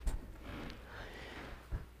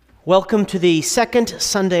Welcome to the second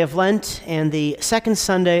Sunday of Lent and the second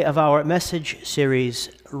Sunday of our message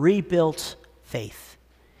series, Rebuilt Faith.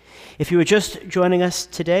 If you are just joining us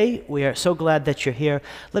today, we are so glad that you're here.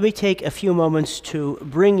 Let me take a few moments to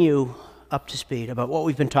bring you up to speed about what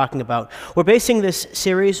we've been talking about. We're basing this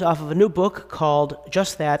series off of a new book called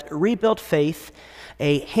just that, Rebuilt Faith,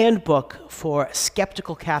 a handbook for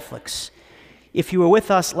skeptical Catholics. If you were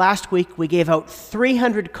with us last week, we gave out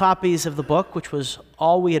 300 copies of the book, which was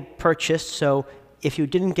all we had purchased, so if you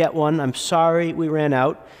didn't get one, I'm sorry we ran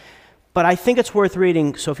out. But I think it's worth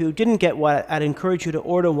reading, so if you didn't get one, I'd encourage you to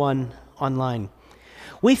order one online.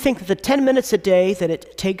 We think that the 10 minutes a day that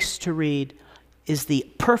it takes to read is the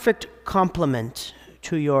perfect complement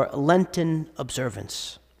to your Lenten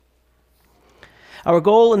observance. Our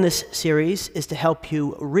goal in this series is to help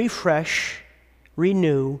you refresh,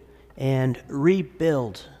 renew, and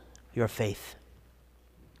rebuild your faith.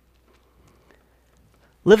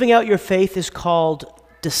 Living out your faith is called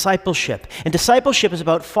discipleship. And discipleship is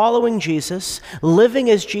about following Jesus, living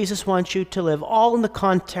as Jesus wants you to live, all in the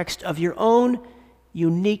context of your own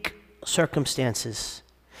unique circumstances.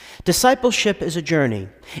 Discipleship is a journey.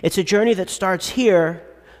 It's a journey that starts here,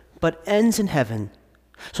 but ends in heaven.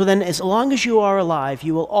 So then, as long as you are alive,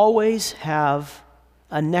 you will always have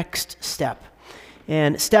a next step.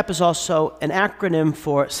 And STEP is also an acronym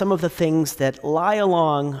for some of the things that lie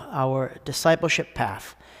along our discipleship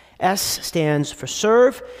path. S stands for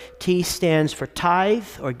serve, T stands for tithe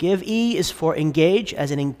or give, E is for engage,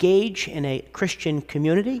 as in engage in a Christian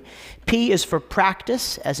community, P is for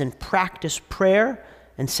practice, as in practice prayer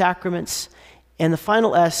and sacraments, and the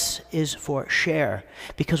final S is for share,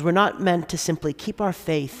 because we're not meant to simply keep our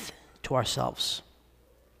faith to ourselves.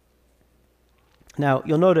 Now,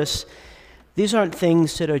 you'll notice these aren't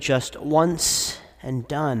things that are just once and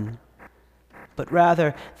done, but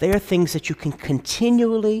rather they are things that you can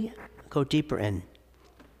continually go deeper in.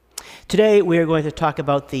 Today we are going to talk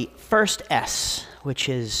about the first S, which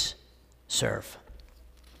is serve.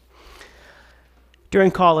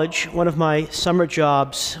 During college, one of my summer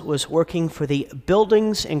jobs was working for the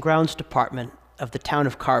Buildings and Grounds Department of the town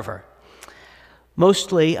of Carver.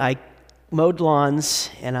 Mostly I mowed lawns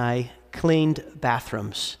and I cleaned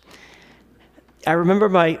bathrooms. I remember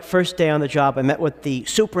my first day on the job, I met with the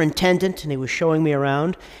superintendent, and he was showing me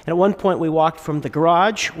around. And at one point, we walked from the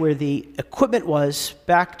garage where the equipment was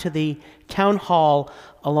back to the town hall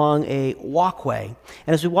along a walkway.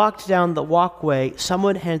 And as we walked down the walkway,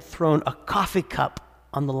 someone had thrown a coffee cup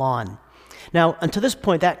on the lawn. Now, until this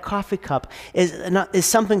point, that coffee cup is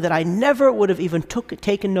something that I never would have even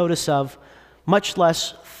taken notice of, much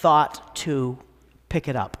less thought to pick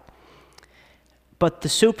it up. But the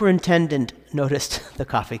superintendent noticed the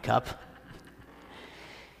coffee cup.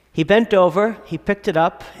 He bent over, he picked it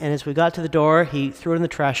up, and as we got to the door, he threw it in the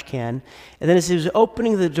trash can. And then as he was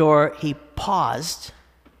opening the door, he paused.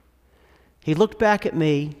 He looked back at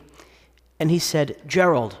me, and he said,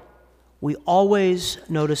 "Gerald, we always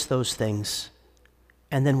notice those things,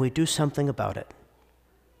 and then we do something about it."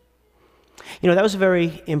 You know, that was a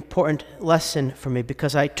very important lesson for me,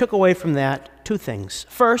 because I took away from that two things.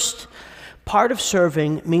 First, part of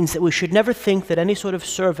serving means that we should never think that any sort of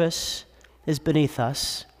service is beneath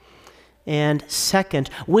us. And second,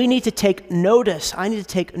 we need to take notice. I need to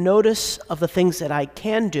take notice of the things that I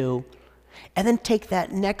can do, and then take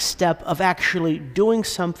that next step of actually doing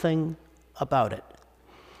something about it.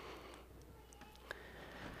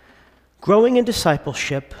 Growing in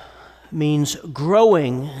discipleship means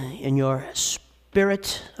growing in your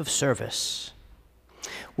spirit of service.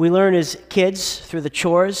 We learn as kids through the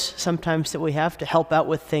chores sometimes that we have to help out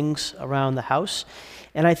with things around the house.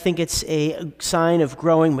 And I think it's a sign of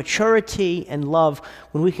growing maturity and love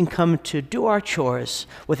when we can come to do our chores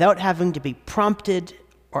without having to be prompted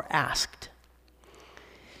or asked.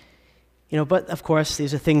 You know, but of course,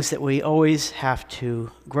 these are things that we always have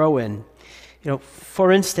to grow in. You know,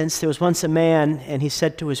 for instance, there was once a man, and he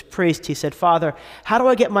said to his priest, he said, "Father, how do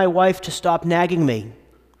I get my wife to stop nagging me?"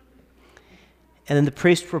 And then the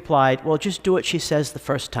priest replied, "Well, just do what she says the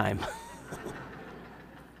first time."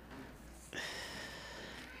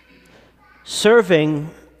 Serving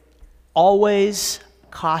always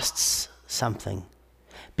costs something,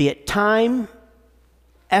 be it time,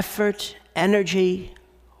 effort, energy,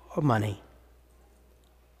 or money.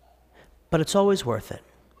 But it's always worth it.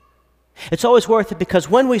 It's always worth it because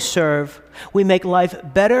when we serve, we make life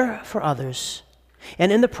better for others,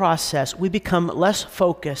 and in the process, we become less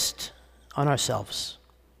focused on ourselves.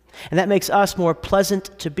 And that makes us more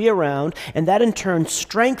pleasant to be around, and that in turn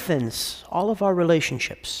strengthens all of our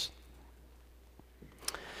relationships.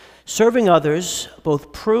 Serving others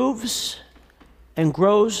both proves and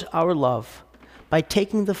grows our love by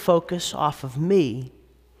taking the focus off of me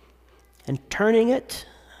and turning it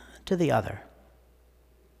to the other.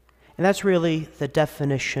 And that's really the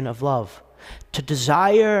definition of love: to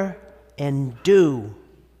desire and do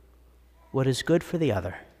what is good for the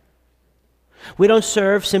other. We don't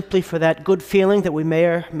serve simply for that good feeling that we may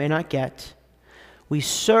or may not get. We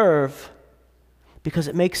serve because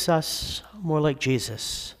it makes us more like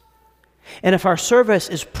Jesus. And if our service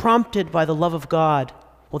is prompted by the love of God,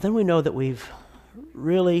 well, then we know that we've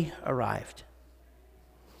really arrived.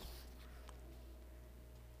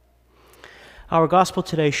 Our gospel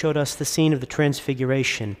today showed us the scene of the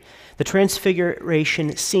Transfiguration. The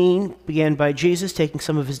Transfiguration scene began by Jesus taking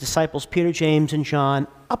some of his disciples, Peter, James, and John,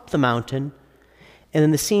 up the mountain, and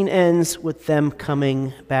then the scene ends with them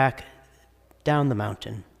coming back down the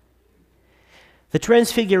mountain. The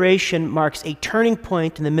Transfiguration marks a turning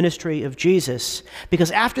point in the ministry of Jesus,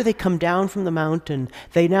 because after they come down from the mountain,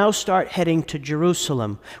 they now start heading to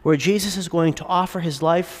Jerusalem, where Jesus is going to offer his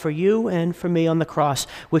life for you and for me on the cross,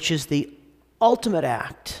 which is the ultimate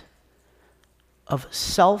act of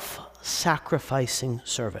self-sacrificing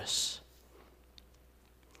service.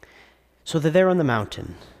 So they're there on the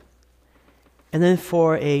mountain. And then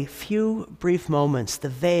for a few brief moments, the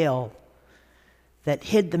veil that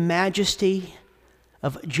hid the majesty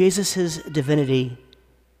of Jesus' divinity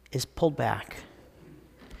is pulled back.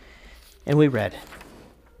 And we read,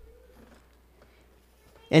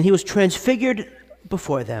 "And he was transfigured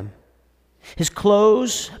before them. His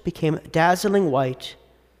clothes became dazzling white,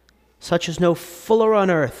 such as no fuller on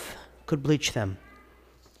earth could bleach them."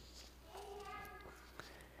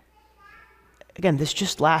 Again, this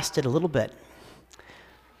just lasted a little bit.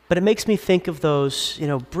 But it makes me think of those,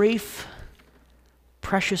 brief,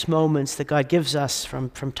 precious moments that God gives us from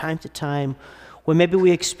time to time when maybe we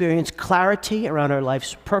experience clarity around our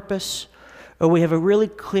life's purpose, or we have a really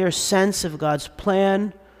clear sense of God's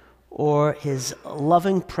plan or his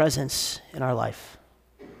loving presence in our life.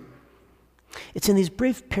 It's in these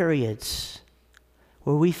brief periods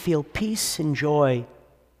where we feel peace and joy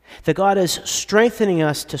that God is strengthening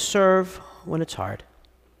us to serve when it's hard.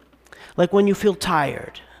 Like when you feel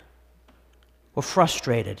tired or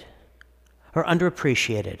frustrated or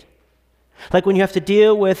underappreciated. Like when you have to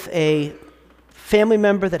deal with a family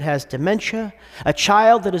member that has dementia, a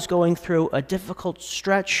child that is going through a difficult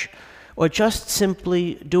stretch, or just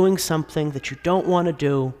simply doing something that you don't want to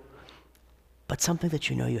do, but something that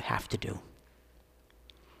you know you have to do.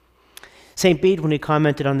 St. Bede, when he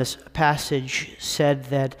commented on this passage, said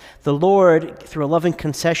that the Lord, through a loving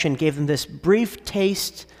concession, gave them this brief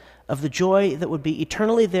taste of the joy that would be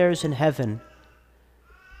eternally theirs in heaven,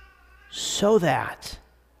 so that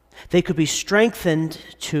they could be strengthened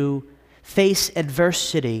to face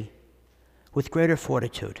adversity with greater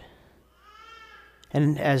fortitude.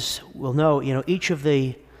 And as we'll know, each of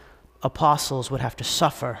the apostles would have to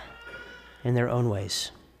suffer in their own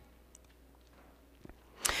ways.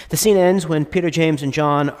 The scene ends when Peter, James, and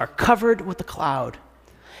John are covered with the cloud.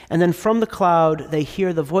 And then from the cloud, they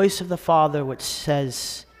hear the voice of the Father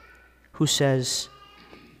who says,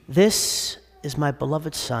 "This is my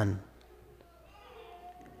beloved Son.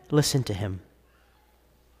 Listen to him."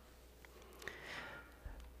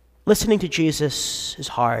 Listening to Jesus is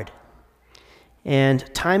hard.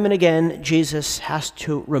 And time and again, Jesus has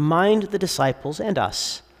to remind the disciples and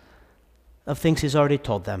us of things he's already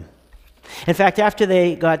told them. In fact, after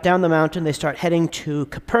they got down the mountain, they start heading to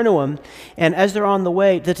Capernaum. And as they're on the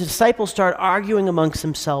way, the disciples start arguing amongst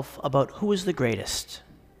themselves about who is the greatest.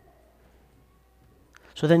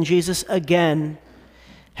 So then Jesus again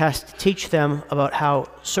has to teach them about how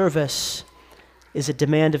service is a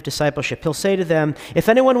demand of discipleship. He'll say to them, "If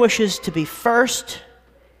anyone wishes to be first,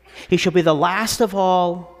 he shall be the last of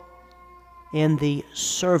all and the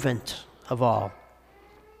servant of all."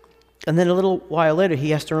 And then a little while later, he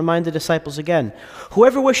has to remind the disciples again,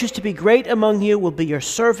 "Whoever wishes to be great among you will be your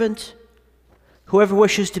servant. Whoever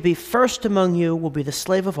wishes to be first among you will be the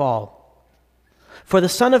slave of all. For the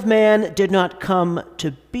Son of Man did not come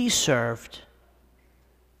to be served,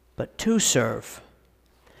 but to serve,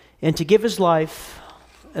 and to give his life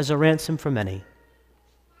as a ransom for many."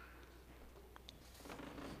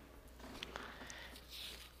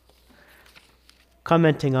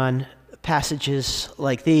 Commenting on passages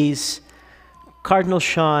like these, Cardinal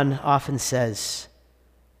Sean often says,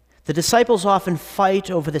 "The disciples often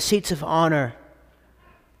fight over the seats of honor,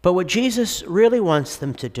 but what Jesus really wants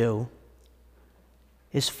them to do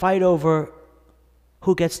is fight over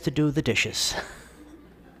who gets to do the dishes."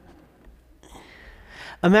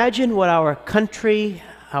 Imagine what our country,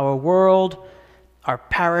 our world, our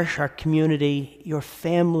parish, our community, your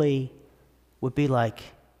family would be like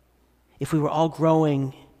if we were all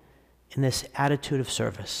growing in this attitude of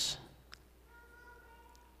service.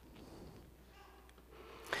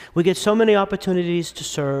 We get so many opportunities to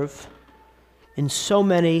serve in so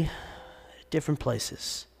many different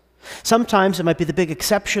places. Sometimes it might be the big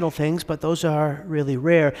exceptional things, but those are really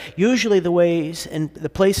rare. Usually the ways and the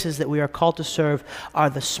places that we are called to serve are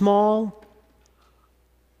the small,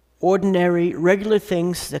 ordinary, regular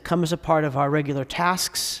things that come as a part of our regular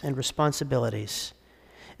tasks and responsibilities.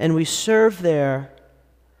 And we serve there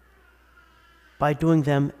by doing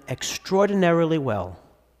them extraordinarily well.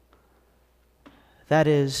 That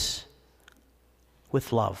is,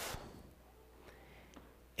 with love.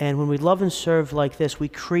 And when we love and serve like this, we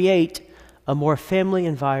create a more family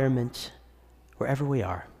environment wherever we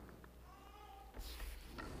are.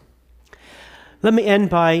 Let me end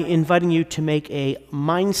by inviting you to make a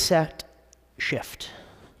mindset shift.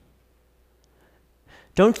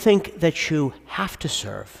 Don't think that you have to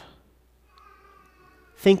serve.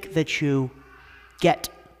 Think that you get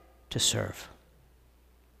to serve.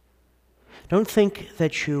 Don't think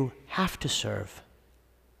that you have to serve.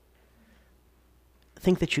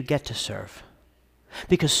 Think that you get to serve.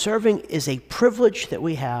 Because serving is a privilege that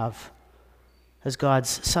we have as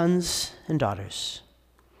God's sons and daughters.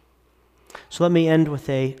 So let me end with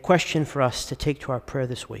a question for us to take to our prayer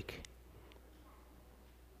this week.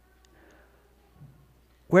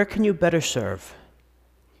 Where can you better serve?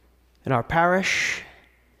 In our parish,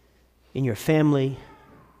 in your family,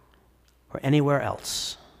 or anywhere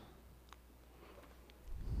else?